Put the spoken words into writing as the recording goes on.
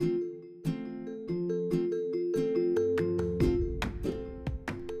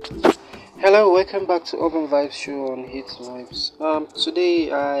Hello, welcome back to Urban Vibes Show on Hit Vibes.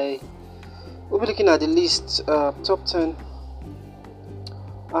 Today I will be looking at the list, top 10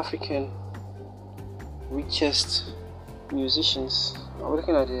 African richest musicians. I'm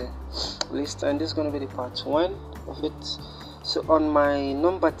looking at the list, and this is going to be the part one of it. So on my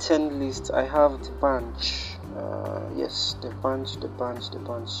number 10 list, I have the Bunch. Yes, the Bunch.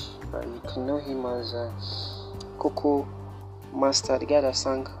 You can know him as Coco Master, the guy that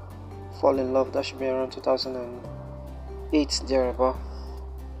sang Fall in Love. That should be around 2008 thereabout.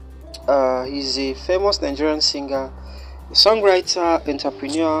 He's a famous Nigerian singer, songwriter,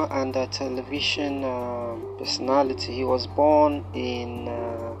 entrepreneur, and a television personality. He was born in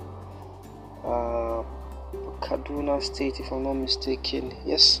Kaduna State, if I'm not mistaken.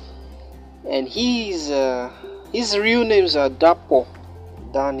 Yes, and his real names are Dapo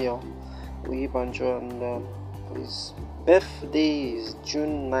Daniel Uyibanjo, and his birthday is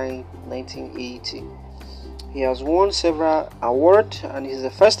June 9, 1980. He has won several awards, and he's the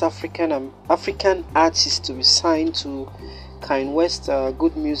first African artist to be signed to Kanye West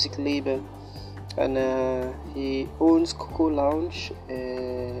Good Music label, and he owns Coco Lounge.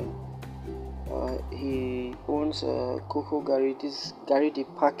 He owns Coco Gary the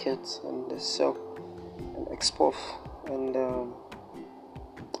Packet, and they sell and export, and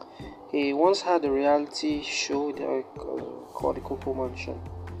he once had a reality show called the Coco Mansion.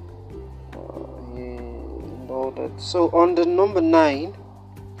 And all that. So on the number 9,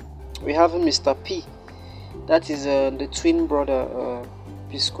 we have Mr. P. That is the twin brother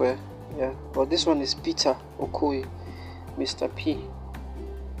P Square. Yeah, but this one is Peter Okoye. Mr. P.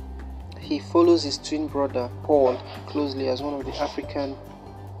 He follows his twin brother Paul closely as one of the African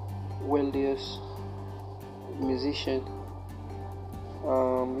wealthiest musicians.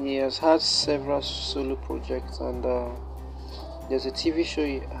 He has had several solo projects, and there's a TV show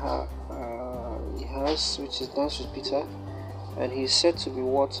he has, which is Dance with Peter, and he's said to be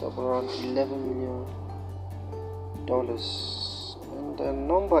worth of around $11 million. And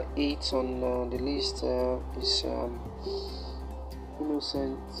number 8 on the list is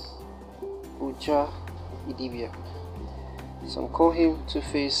Innocent Uja Idibia. Some call him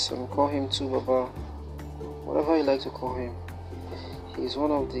Two-Face, some call him Two-Baba, whatever you like to call him. He's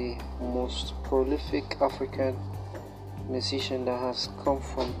one of the most prolific African musicians that has come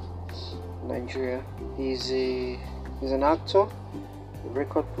from Nigeria. He's an actor, a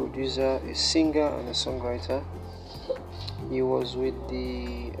record producer, a singer, and a songwriter. He was with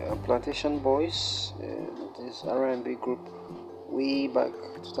the Plantation Boys, this R&B group, way back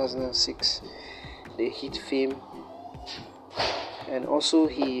 2006. They hit fame, and also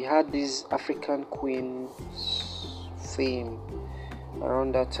he had this African Queen fame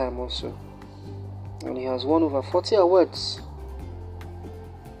around that time also, and he has won over 40 awards,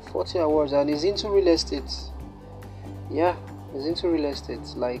 and he's into real estate. Yeah, he's into real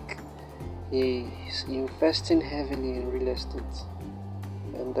estate. Like, he's investing heavily in real estate,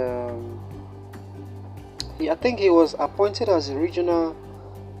 and I think he was appointed as a regional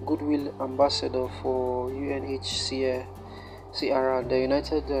goodwill ambassador for UNHCR, the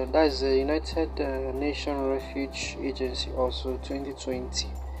United Nations Refuge Agency, also 2020,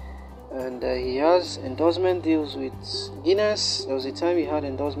 and he has endorsement deals with Guinness. There was a time he had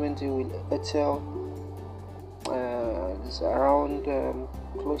endorsement deal with Airtel. It's around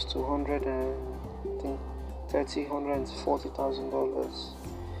close to $140,000,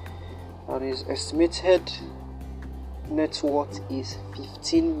 and his estimated net worth is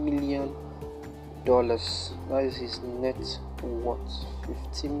 $15 million. That is his net worth,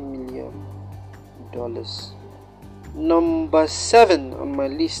 $15 million. Number 7 on my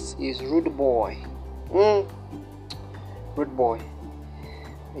list is Rude Boy. Rude Boy.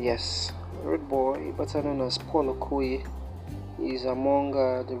 Yes, Rude Boy, better known as Paul Okoye, is among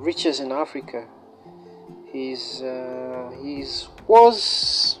the richest in Africa. He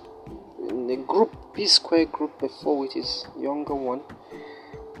was in the group P Square group before with his younger one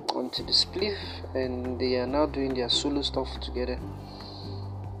onto the spliff, and they are now doing their solo stuff together.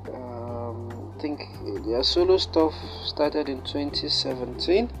 I think their solo stuff started in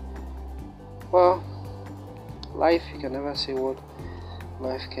 2017. Well, life, you can never say what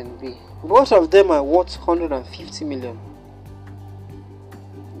life can be. Both of them are worth $150 million.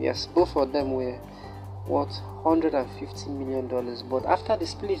 Yes, both of them were worth $150 million, but after the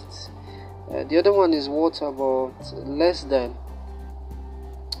split, the other one is worth about less than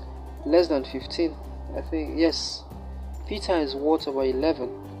 15, I think. Yes, Peter is worth about 11,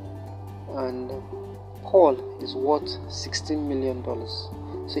 and Paul is worth $16 million.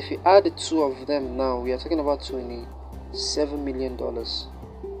 So if you add the two of them now, we are talking about $27 million.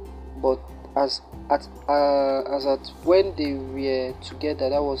 But as at when they were together,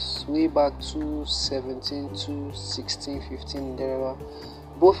 that was way back 2017, 2016, 15, there.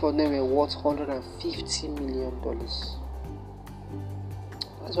 Both of them were worth $150 million.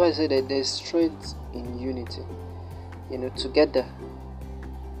 That's why I say that there's strength in unity. Together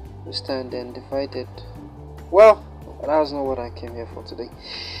we stand, and divided. Well, that's not what I came here for today.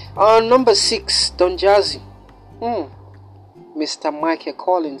 Number 6, Don Jazzy. Mr. Michael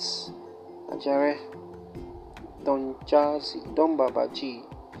Collins, Ajare, Don Jazzy, Don Baba G,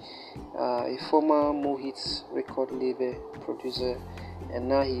 a former Mohit record label producer, and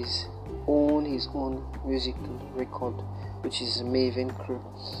now he's own his own music record, which is Maven Crew.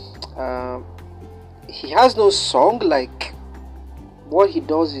 He has no song. Like, what he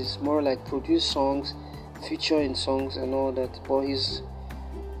does is more like produce songs, feature in songs and all that, but he's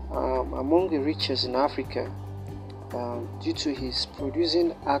among the richest in Africa due to his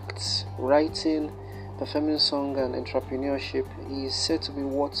producing acts, writing, performing song, and entrepreneurship. He is said to be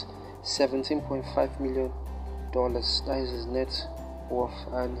worth $17.5 million. That is his net worth,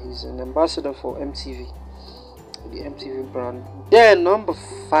 and he's an ambassador for MTV, the MTV brand. Then number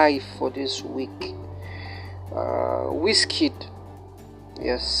 5 for this week, Wizkid.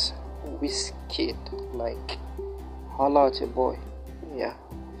 Yes, Wizkid, like holla at your boy. Yeah.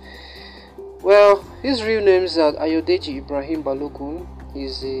 Well, his real name is Ayodeji Ibrahim Balogun.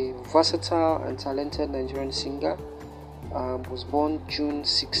 He's a versatile and talented Nigerian singer. Was born June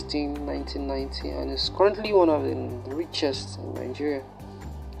 16, 1990, and is currently one of the richest in Nigeria.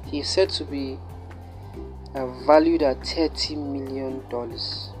 He is said to be valued at $30 million.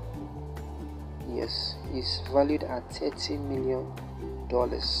 Yes, he's valued at $30 million,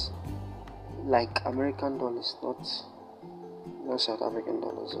 like American dollars, not South African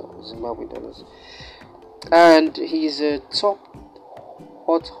dollars or Zimbabwe dollars. And he's a top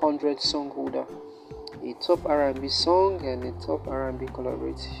Hot 100 song holder, a top R&B song, and a top R&B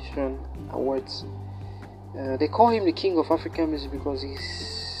collaboration awards. They call him the king of African music because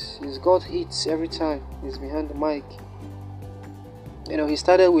he's got hits every time he's behind the mic. He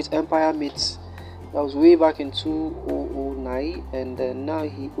started with Empire Meets. That was way back in 2009, and now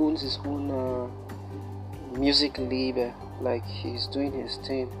he owns his own music label. Like, he's doing his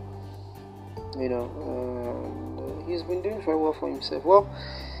thing, he's been doing very well for himself. Well,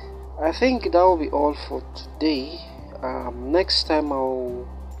 I think that will be all for today. Next time I'll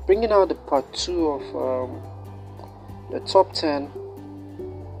bring out the part 2 of the top 10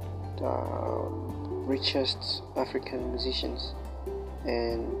 richest African musicians,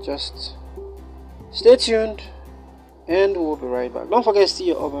 and just stay tuned, and we'll be right back. Don't forget to see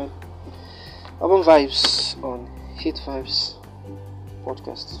your urban vibes on Hit Vibes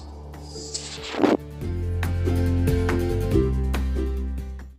podcast.